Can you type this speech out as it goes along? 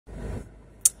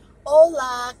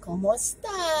Hola, ¿cómo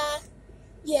está?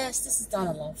 Yes, this is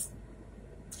Donna Love.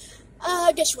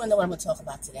 I guess you want to know what I'm going to talk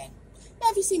about today.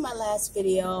 Now, if you see my last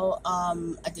video,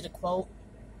 I did a quote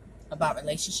about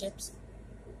relationships.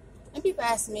 And people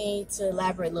asked me to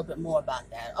elaborate a little bit more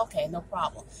about that. Okay, no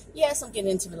problem. Yes, I'm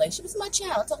getting into relationships. It's my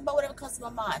channel. I talk about whatever comes to my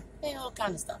mind. All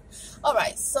kind of stuff. All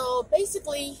right, so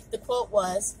basically the quote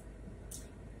was,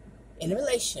 in a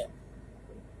relationship,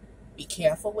 be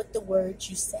careful with the words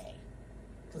you say.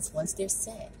 Because once they're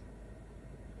said,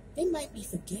 they might be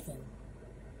forgiven,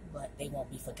 but they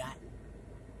won't be forgotten.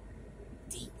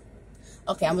 Deep.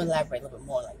 Okay, I'm going to elaborate a little bit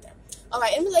more like that. All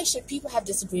right, in a relationship, people have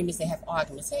disagreements, they have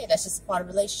arguments. Hey, that's just a part of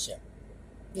a relationship.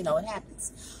 You know, it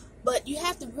happens. But you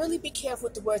have to really be careful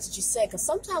with the words that you say, because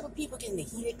sometimes when people get in a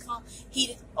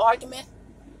heated argument,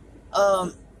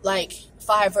 like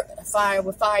fire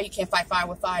with fire, you can't fight fire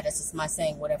with fire. That's just my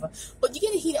saying, whatever. But you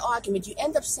get in a heated argument, you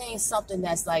end up saying something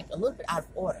that's like a little bit out of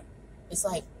order. It's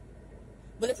like,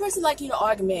 when a person like you in an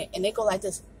argument and they go like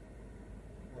this,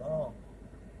 whoa,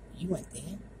 you went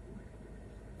there?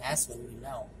 That's when you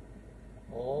know,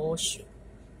 oh shoot,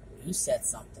 you said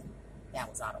something that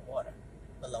was out of order,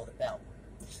 below the belt.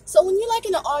 So when you're like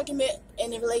in an argument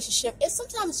in a relationship,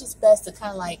 sometimes it's just best to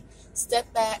kind of like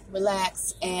step back,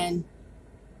 relax, and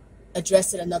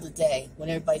address it another day when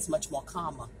everybody's much more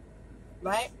calmer,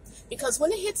 right? Because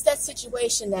when it hits that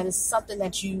situation that is something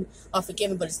that you are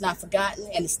forgiven but it's not forgotten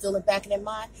and it's still in the back of their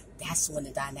mind, that's when the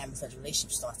dynamics of the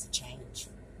relationship starts to change.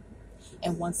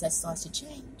 And once that starts to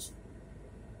change,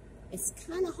 it's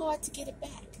kind of hard to get it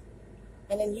back.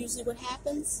 And then usually what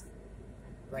happens?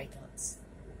 Breakups.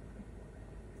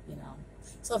 You know.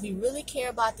 So if you really care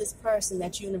about this person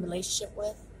that you're in a relationship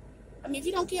with, I mean, if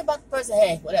you don't care about the person,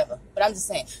 hey, whatever. But I'm just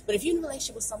saying. But if you're in a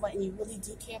relationship with someone and you really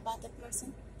do care about that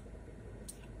person,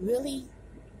 really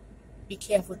be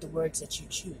careful with the words that you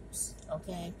choose,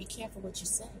 okay? Be careful what you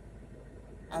say,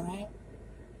 all right?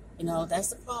 You know, that's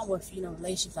the problem with,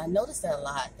 relationships. I notice that a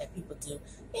lot, that people do.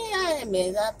 Yeah, I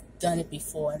admit, I've done it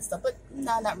before and stuff, but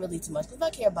no, not really too much. If I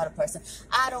care about a person,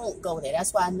 I don't go there.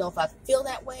 That's why I know if I feel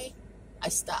that way, I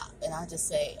stop. And I just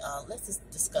say, let's just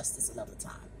discuss this another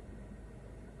time.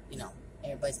 You know,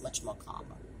 everybody's much more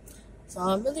calmer. So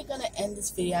I'm really going to end this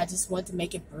video. I just want to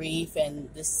make it brief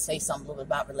and just say something a little bit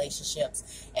about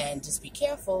relationships. And just be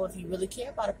careful. If you really care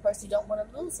about a person, you don't want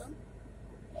to lose them.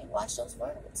 Hey, watch those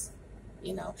words.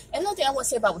 You know. And another thing I want to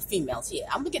say about with females. Yeah,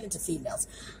 I'm going to get into females.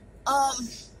 I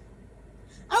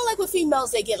don't like when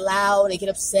females, they get loud, they get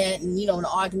upset, and, in an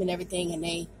argument and everything, and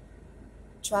they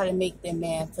try to make their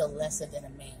man feel lesser than a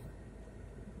man.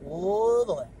 Oh,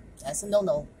 boy. That's a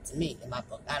no-no to me in my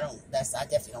book. I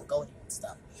definitely don't go there and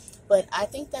stuff. But I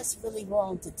think that's really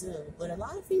wrong to do. But a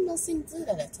lot of females seem to do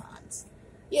that at times.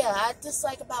 Yeah, I just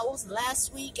like about, what was it,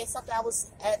 last week and something, I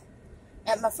was at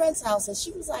my friend's house and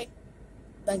she was like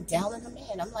down on her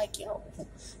man. I'm like, yo.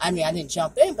 I mean, I didn't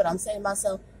jump in, but I'm saying to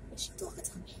myself, is she talking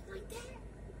to a man like that?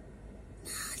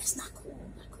 Nah, that's not cool,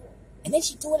 not cool. And then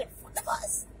she doing it in front of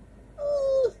us.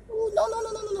 Ooh,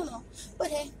 no. But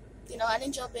hey, I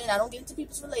didn't jump in. I don't get into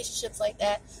people's relationships like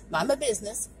that. Mind my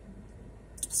business.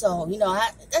 So,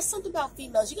 that's something about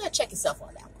females. You got to check yourself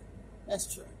on that one.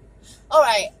 That's true. All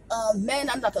right. Men,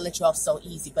 I'm not going to let you off so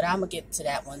easy, but I'm going to get to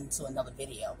that one to another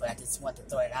video. But I just want to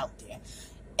throw it out there.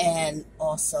 And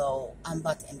also, I'm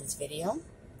about to end this video.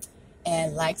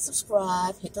 And like,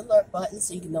 subscribe, hit the alert button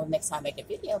so you can know next time I make a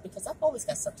video, because I've always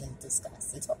got something to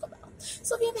discuss and talk about.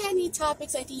 So if you ever had any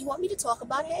topics, anything you want me to talk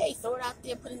about, hey, throw it out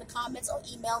there, put it in the comments, or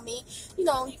email me.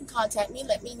 You can contact me,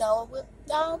 let me know.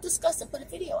 I'll discuss and put a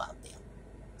video out there.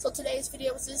 So today's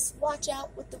video was just watch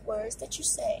out with the words that you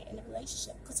say in a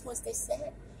relationship, because once they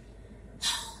said,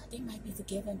 they might be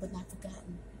forgiven but not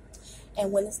forgotten.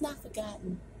 And when it's not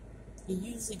forgotten,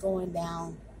 you're usually going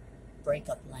down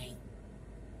breakup lane.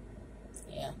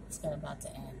 Yeah, it's kind of about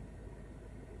to end.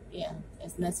 Yeah,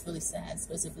 and that's really sad,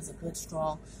 especially if it's a good,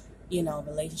 strong,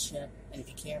 relationship, and if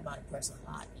you care about a person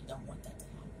a lot, you don't want that to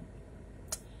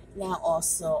happen. Now,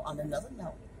 also, on another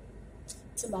note,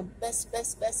 to my best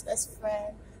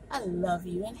friend, I love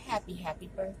you, and happy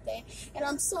birthday. And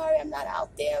I'm sorry I'm not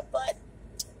out there, but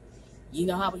you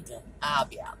know how we do. I'll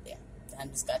be out there. I'm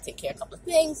just got to take care of a couple of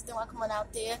things. Then I'll come on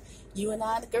out there, you and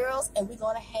I, the girls, and we're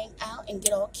going to hang out and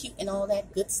get all cute and all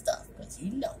that good stuff. Because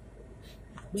you know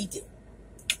how we do.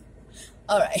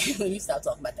 All right. Let me stop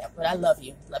talking about that. But I love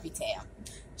you. Love you, Tam.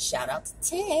 Shout out to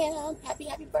Tam. Happy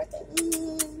birthday.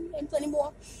 And plenty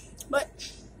more. But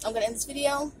I'm going to end this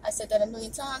video. I said that a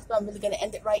million times, but I'm really going to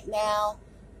end it right now.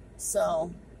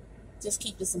 So just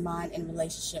keep this in mind in a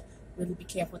relationship. Really be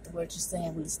careful with the words you're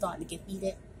saying when it's starting to get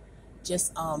heated.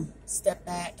 Just step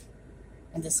back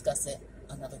and discuss it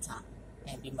another time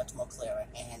and be much more clearer,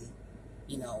 and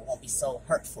won't be so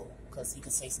hurtful, because you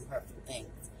can say some hurtful things.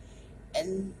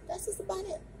 And that's just about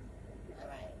it. All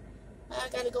right. I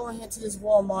got to go in here to this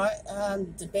Walmart.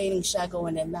 I'm debating, should I go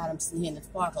in there or not? I'm sitting here in this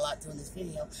park a lot doing this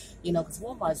video, because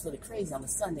Walmart is really crazy on the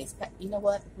Sundays. You know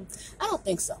what? I don't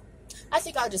think so. I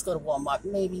think I'll just go to Walmart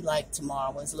maybe like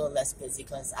tomorrow when it's a little less busy,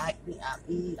 because I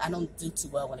don't do too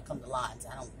well when it comes to lines.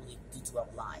 I don't really do too well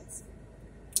with lines.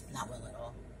 Not well at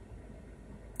all.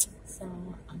 So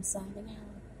I'm signing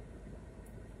out.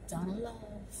 Donna Love.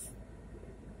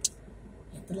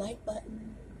 Hit the like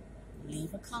button.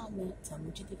 Leave a comment. Tell me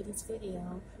what you think of this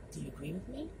video. Do you agree with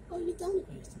me or you don't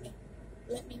agree with me?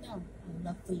 Let me know. I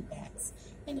love feedbacks.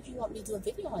 And if you want me to do a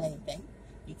video on anything,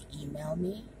 you can email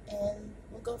me and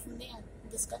we'll go from there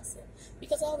and discuss it.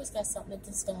 Because I always got something to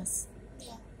discuss.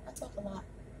 Yeah, I talk a lot.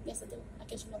 Yes, I do. I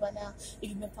guess you know by now if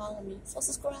you've been following me. So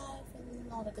subscribe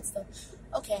and all that good stuff.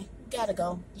 Okay, gotta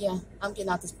go. Yeah, I'm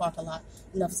getting out this park a lot.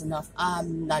 Enough is enough.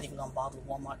 I'm not even gonna bother with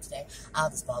Walmart today.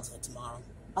 I'll just bother with tomorrow.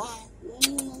 Bye.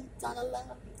 Donna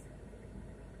Love.